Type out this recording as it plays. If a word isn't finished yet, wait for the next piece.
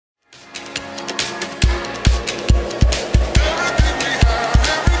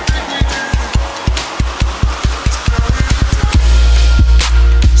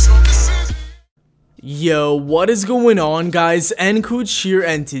Yo, what is going on guys? nKuch here,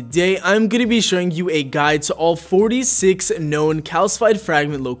 and today I'm going to be showing you a guide to all 46 known calcified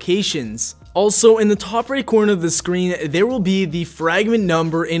fragment locations. Also, in the top right corner of the screen, there will be the fragment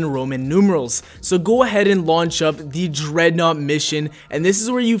number in Roman numerals. So go ahead and launch up the Dreadnought mission, and this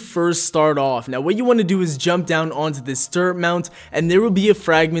is where you first start off. Now what you want to do is jump down onto this turret mount, and there will be a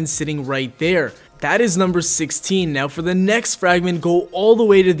fragment sitting right there. That is number 16. Now for the next fragment, go all the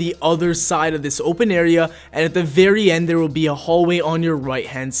way to the other side of this open area, and at the very end there will be a hallway on your right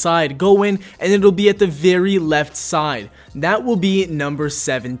hand side. Go in and it'll be at the very left side. That will be number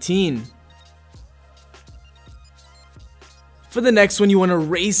 17. For the next one, you want to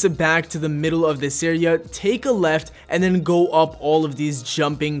race back to the middle of this area, take a left, and then go up all of these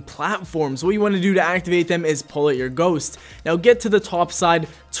jumping platforms. What you want to do to activate them is pull out your ghost. Now get to the top side,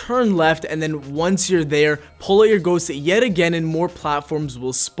 turn left, and then once you're there, pull out your ghost yet again and more platforms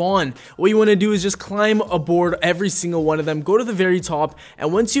will spawn. What you want to do is just climb aboard every single one of them, go to the very top,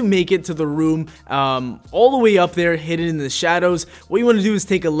 and once you make it to the room all the way up there, hidden in the shadows, what you want to do is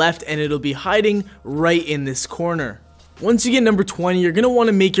take a left and it'll be hiding right in this corner. Once you get number 20, you're going to want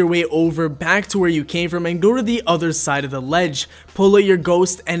to make your way over back to where you came from and go to the other side of the ledge. Pull out your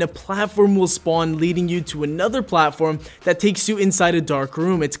ghost and a platform will spawn, leading you to another platform that takes you inside a dark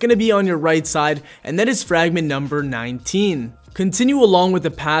room. It's going to be on your right side, and that is fragment number 19. Continue along with the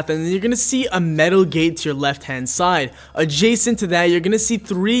path, and then you're going to see a metal gate to your left hand side. Adjacent to that, you're going to see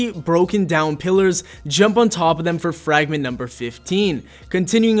 3 broken down pillars. Jump on top of them for fragment number 15.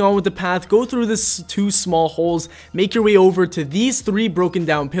 Continuing on with the path, go through this 2 small holes, make your way over to these 3 broken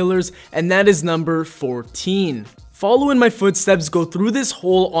down pillars, and that is number 14. Follow in my footsteps, go through this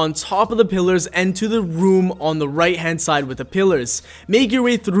hole on top of the pillars and to the room on the right hand side with the pillars. Make your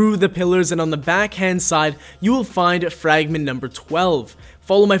way through the pillars, and on the back hand side you will find fragment number 12.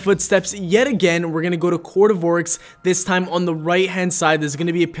 Follow my footsteps yet again. We're going to go to Court of Oryx. This time on the right hand side there's going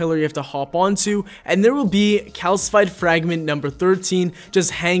to be a pillar you have to hop onto, and there will be calcified fragment number 13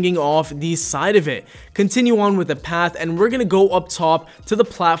 just hanging off the side of it. Continue on with the path, and we're going to go up top to the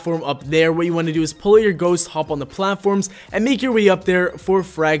platform up there. What you want to do is pull out your ghost, hop on the platforms, and make your way up there for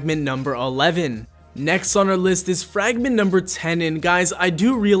fragment number 11. Next on our list is fragment number 10, and guys, I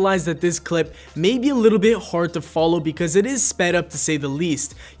do realize that this clip may be a little bit hard to follow because it is sped up to say the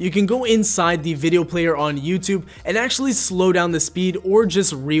least. You can go inside the video player on YouTube and actually slow down the speed or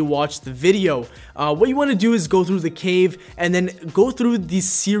just rewatch the video. What you want to do is go through the cave and then go through the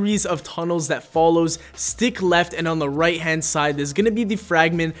series of tunnels that follows, stick left, and on the right hand side there's going to be the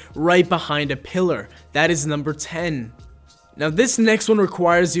fragment right behind a pillar. That is number 10. Now this next one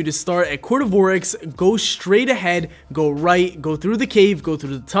requires you to start at Court of Oryx, go straight ahead, go right, go through the cave, go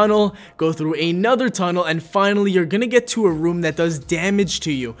through the tunnel, go through another tunnel, and finally you're gonna get to a room that does damage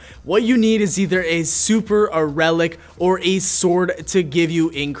to you. What you need is either a super, a relic, or a sword to give you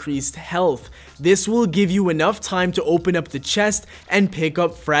increased health. This will give you enough time to open up the chest and pick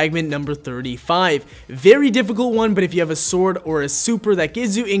up fragment number 35. Very difficult one, but if you have a sword or a super that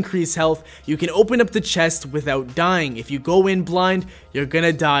gives you increased health, you can open up the chest without dying. If you go in blind, you're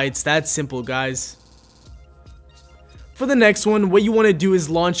gonna die. It's that simple, guys. For the next one, what you want to do is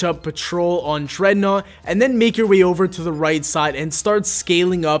launch up Patrol on Dreadnought and then make your way over to the right side and start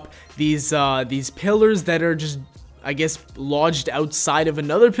scaling up these pillars that are just, I guess, lodged outside of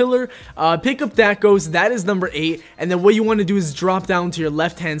another pillar. Pick up that ghost, that is number 8, and then what you want to do is drop down to your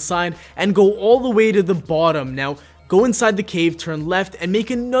left hand side and go all the way to the bottom. Now go inside the cave, turn left, and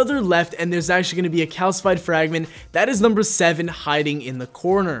make another left, and there's actually going to be a calcified fragment. That is number 7 hiding in the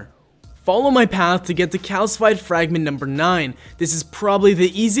corner. Follow my path to get to calcified fragment number 9. This is probably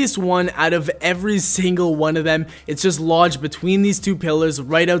the easiest one out of every single one of them. It's just lodged between these 2 pillars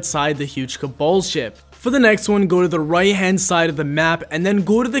right outside the huge Cabal ship. For the next one, go to the right hand side of the map and then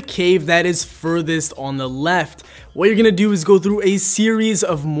go to the cave that is furthest on the left. What you're gonna do is go through a series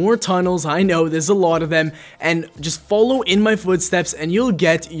of more tunnels, I know there's a lot of them, and just follow in my footsteps and you'll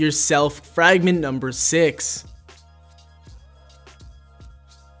get yourself fragment number 6.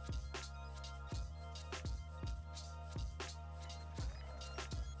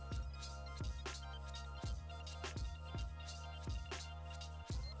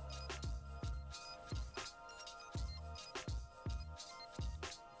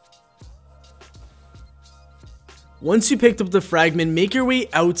 Once you picked up the fragment, make your way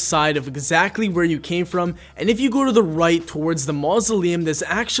outside of exactly where you came from, and if you go to the right towards the mausoleum, there's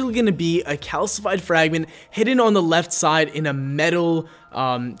actually going to be a calcified fragment hidden on the left side in a metal,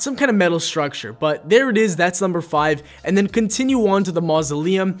 some kind of metal structure. But there it is, that's number 5, and then continue on to the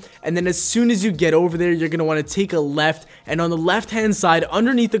mausoleum, and then as soon as you get over there, you're going to want to take a left, and on the left hand side,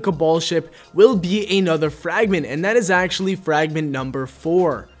 underneath the Cabal ship, will be another fragment, and that is actually fragment number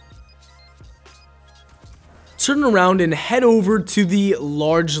 4. Turn around and head over to the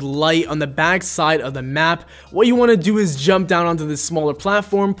large light on the back side of the map. What you want to do is jump down onto this smaller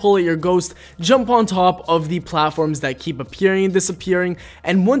platform, pull out your ghost, jump on top of the platforms that keep appearing and disappearing,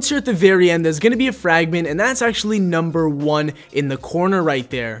 and once you're at the very end, there's going to be a fragment, and that's actually number 1 in the corner right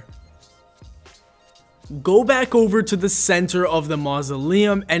there. Go back over to the center of the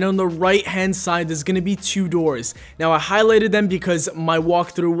mausoleum, and on the right hand side there's going to be 2 doors. Now I highlighted them because my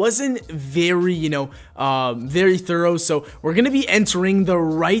walkthrough wasn't very, very thorough, so we're going to be entering the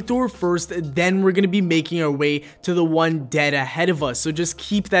right door first, then we're going to be making our way to the one dead ahead of us. So just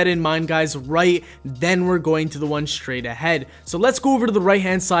keep that in mind, guys. Right, then we're going to the one straight ahead. So let's go over to the right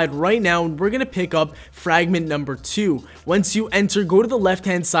hand side right now, and we're going to pick up fragment number 2. Once you enter, go to the left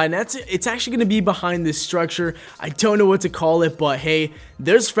hand side, and it's actually going to be behind this structure. I don't know what to call it, but hey,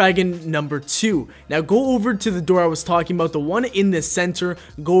 there's fragment number 2. Now go over to the door I was talking about, the one in the center.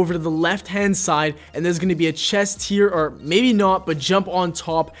 Go over to the left hand side, and there's going to be a chest here, or maybe not, but jump on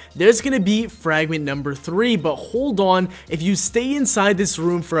top. There's going to be fragment number 3, but hold on. If you stay inside this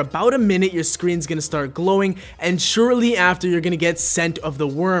room for about a minute, your screen's going to start glowing, and shortly after, you're going to get Scent of the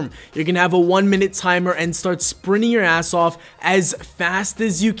Worm. You're going to have a 1-minute timer and start sprinting your ass off as fast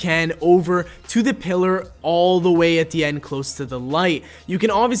as you can over to the pillar all the way at the end close to the light. You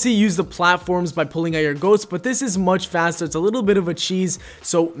can obviously use the platforms by pulling out your ghost, but this is much faster. It's a little bit of a cheese,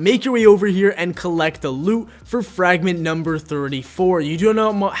 so make your way over here and collect the loot for fragment number 34. You do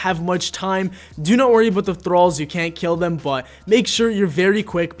not have much time. Do not worry about the thralls, you can't kill them, but make sure you're very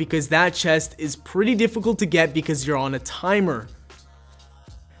quick because that chest is pretty difficult to get because you're on a timer.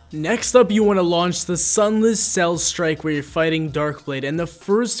 Next up, you want to launch the Sunless Cell Strike where you're fighting Darkblade, and the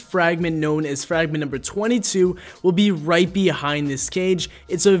first fragment, known as fragment number 22, will be right behind this cage.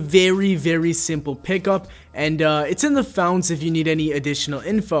 It's a very, very simple pickup, and it's in the founts if you need any additional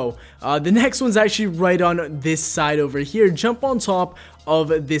info. The next one's actually right on this side over here. Jump on top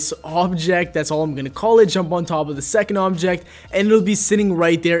of this object, that's all I'm gonna call it. Jump on top of the second object, and it'll be sitting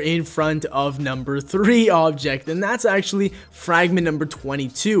right there in front of number 3 object, and that's actually fragment number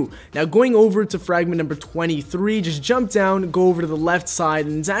 22. Now going over to fragment number 23, just jump down, go over to the left side,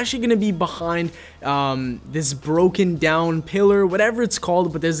 and it's actually gonna be behind this broken down pillar, whatever it's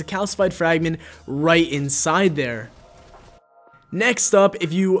called, but there's a calcified fragment right inside there. Next up,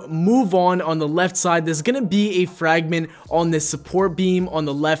 if you move on the left side, there's gonna be a fragment on this support beam on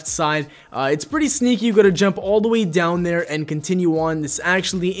the left side. It's pretty sneaky. You gotta jump all the way down there and continue on. This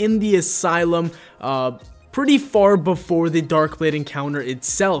actually in the asylum, pretty far before the Darkblade encounter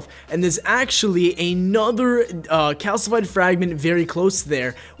itself, and there's actually another calcified fragment very close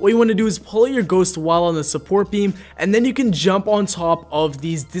there. What you want to do is pull your ghost while on the support beam, and then you can jump on top of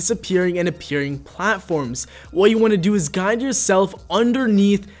these disappearing and appearing platforms. What you want to do is guide yourself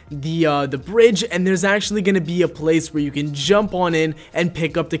underneath the bridge, and there's actually going to be a place where you can jump on in and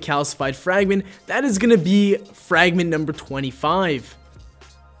pick up the calcified fragment. That is going to be fragment number 25.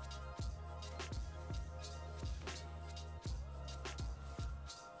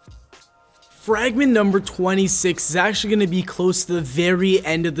 Fragment number 26 is actually going to be close to the very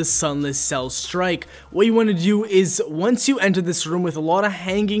end of the Sunless Cell Strike. What you want to do is, once you enter this room with a lot of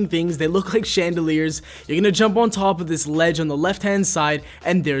hanging things, they look like chandeliers, you're going to jump on top of this ledge on the left hand side,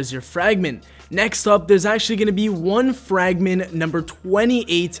 and there's your fragment. Next up, there's actually going to be one fragment, number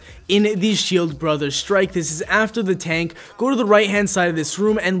 28, in the Shield Brothers Strike. This is after the tank. Go to the right hand side of this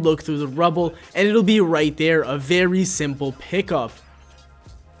room and look through the rubble, and it'll be right there, a very simple pickup.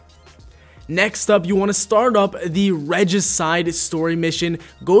 Next up, you want to start up the Regicide story mission,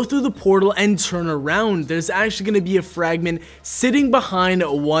 go through the portal and turn around. There's actually going to be a fragment sitting behind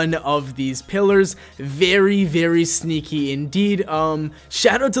one of these pillars. Very, very sneaky indeed.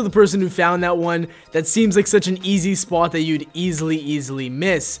 Shout out to the person who found that one. That seems like such an easy spot that you'd easily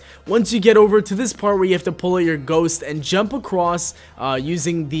miss. Once you get over to this part where you have to pull out your ghost and jump across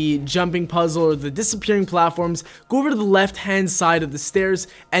using the jumping puzzle or the disappearing platforms, go over to the left hand side of the stairs,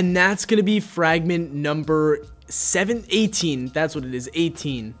 and that's going to be fragment number 18. That's what it is,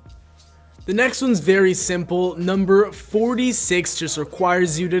 18. The next one's very simple. Number 46 just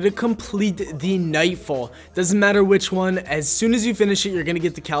requires you to complete the Nightfall. Doesn't matter which one, as soon as you finish it, you're going to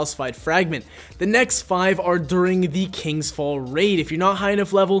get the Calcified Fragment. The next 5 are during the King's Fall raid. If you're not high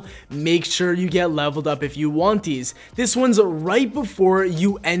enough level, make sure you get leveled up if you want these. This one's right before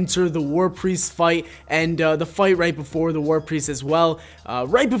you enter the War Priest fight, and the fight right before the War Priest as well.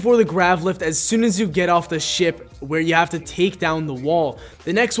 Right before the Grav Lift, as soon as you get off the ship where you have to take down the wall.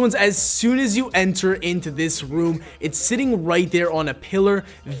 The next one's as soon as you enter into this room, it's sitting right there on a pillar.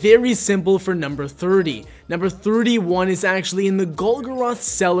 Very simple for number 30. Number 31 is actually in the Golgoroth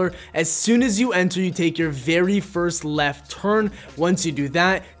cellar. As soon as you enter, you take your very first left turn. Once you do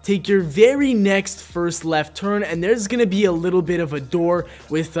that, take your very next first left turn, and there's gonna be a little bit of a door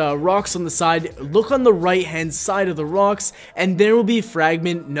with rocks on the side. Look on the right hand side of the rocks, and there will be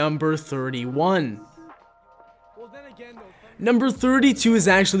fragment number 31. Number 32 is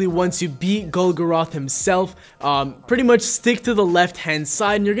actually once you beat Golgoroth himself. Pretty much stick to the left hand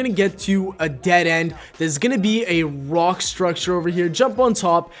side and you're gonna get to a dead end. There's gonna be a rock structure over here. Jump on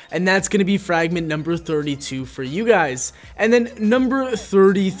top, and that's gonna be fragment number 32 for you guys. And then number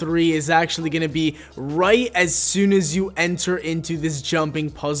 33 is actually gonna be right as soon as you enter into this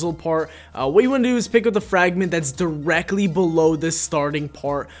jumping puzzle part. What you wanna do is pick up the fragment that's directly below the starting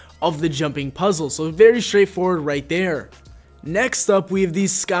part of the jumping puzzle. So very straightforward right there. Next up, we have the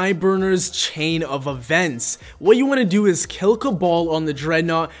Skyburner's Chain of Events. What you want to do is kill Cabal on the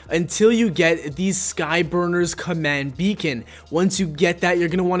Dreadnought until you get the Skyburner's Command Beacon. Once you get that, you're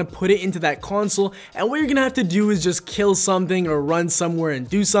going to want to put it into that console, and what you're going to have to do is just kill something or run somewhere and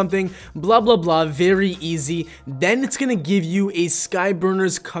do something, blah blah blah, very easy. Then it's going to give you a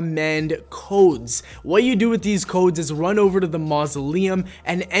Skyburner's Command Codes. What you do with these codes is run over to the Mausoleum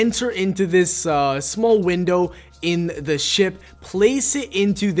and enter into this small window in the ship, place it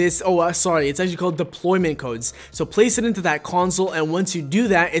into this, sorry, it's actually called deployment codes. So place it into that console, and once you do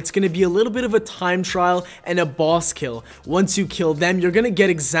that, it's going to be a little bit of a time trial and a boss kill. Once you kill them, you're going to get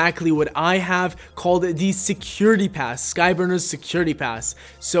exactly what I have called the Security Pass, Skyburner's Security Pass.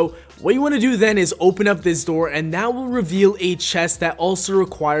 So what you want to do then is open up this door, and that will reveal a chest that also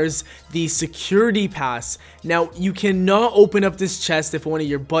requires the Security Pass. Now, you cannot open up this chest if one of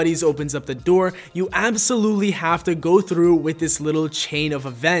your buddies opens up the door. You absolutely have to go through with this little chain of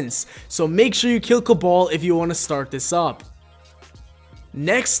events. So make sure you kill Cabal if you want to start this up.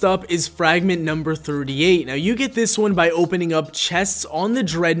 Next up is fragment number 38. Now you get this one by opening up chests on the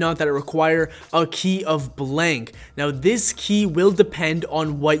Dreadnought that require a key of blank. Now this key will depend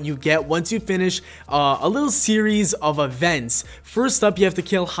on what you get once you finish a little series of events. First up, you have to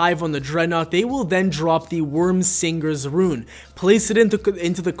kill Hive on the Dreadnought. They will then drop the Worm Singer's rune. Place it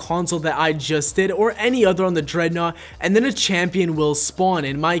into the console that I just did, or any other on the Dreadnought, and then a champion will spawn.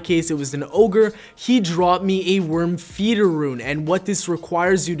 In my case, it was an Ogre. He dropped me a Worm Feeder rune, and what this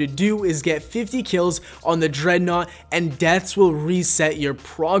requires you to do is get 50 kills on the Dreadnought, and deaths will reset your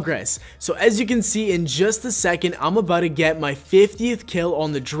progress. So as you can see, in just a second, I'm about to get my 50th kill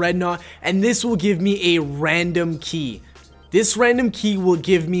on the Dreadnought, and this will give me a random key. This random key will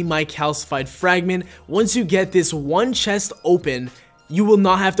give me my Calcified Fragment. Once you get this one chest open, you will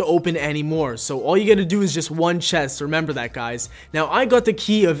not have to open anymore. So all you gotta do is just one chest. Remember that, guys. Now I got the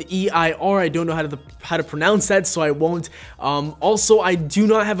key of EIR. I don't know how to pronounce that, so I won't. Also, I do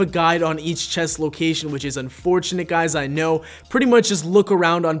not have a guide on each chest location, which is unfortunate, guys. I know. Pretty much just look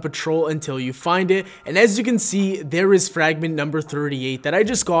around on patrol until you find it. And as you can see, there is fragment number 38 that I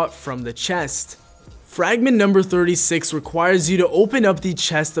just got from the chest. Fragment number 36 requires you to open up the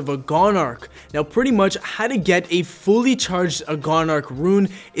chest of a Gonarch. Now pretty much how to get a fully charged Gonarch rune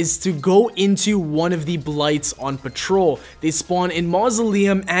is to go into one of the blights on patrol. They spawn in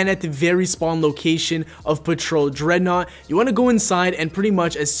Mausoleum and at the very spawn location of Patrol Dreadnought. You want to go inside, and pretty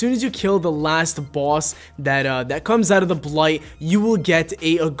much as soon as you kill the last boss that comes out of the blight, you will get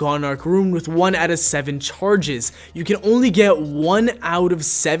a Gonarch rune with 1 out of 7 charges. You can only get 1 out of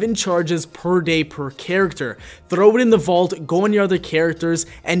 7 charges per day per character. Throw it in the vault, go on your other characters,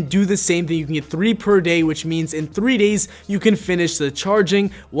 and do the same thing. You can get 3 per day, which means in 3 days you can finish the charging.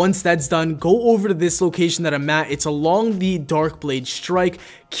 Once that's done, go over to this location that I'm at. It's along the Darkblade Strike.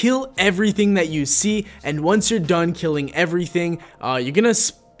 Kill everything that you see, and once you're done killing everything, you're gonna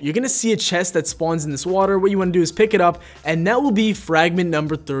see a chest that spawns in this water. What you want to do is pick it up, and that will be fragment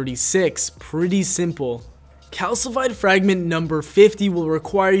number 36. Pretty simple. Calcified fragment number 50 will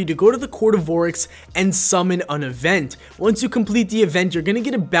require you to go to the Court of Oryx and summon an event. Once you complete the event, you're going to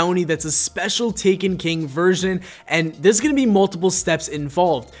get a bounty that's a special Taken King version, and there's going to be multiple steps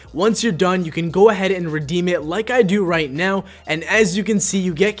involved. Once you're done, you can go ahead and redeem it like I do right now, and as you can see,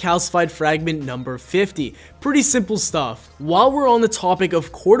 you get Calcified fragment number 50. Pretty simple stuff. While we're on the topic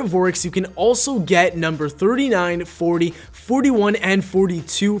of Court of Oryx, you can also get number 39, 40, 41, and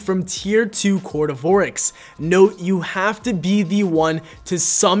 42 from tier 2 Court of Oryx. Note, you have to be the one to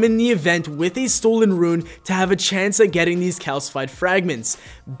summon the event with a stolen rune to have a chance at getting these calcified fragments.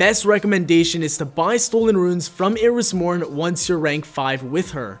 Best recommendation is to buy stolen runes from Eris Morn once you're rank 5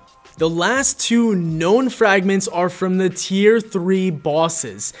 with her. The last two known fragments are from the tier 3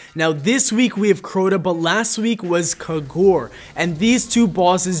 bosses. Now this week we have Crota, but last week was Kagor, and these two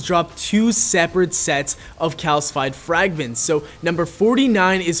bosses dropped two separate sets of calcified fragments. So number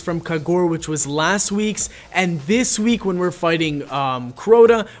 49 is from Kagor, which was last week's, and this week when we're fighting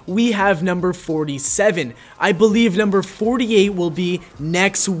Crota, we have number 47. I believe number 48 will be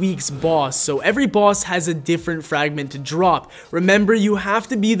next week's boss, so every boss has a different fragment to drop. Remember, you have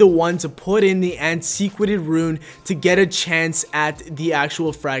to be the one to put in the antiquated rune to get a chance at the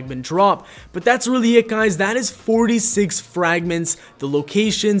actual fragment drop. But that's really it, guys. That is 46 fragments, the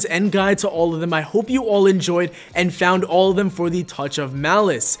locations, and guide to all of them. I hope you all enjoyed and found all of them for the touch of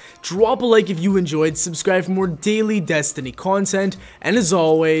malice. Drop a like if you enjoyed, subscribe for more daily Destiny content, and as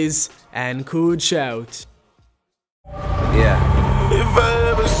always, nKuch out. Yeah. If I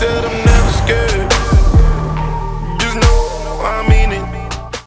ever said I'm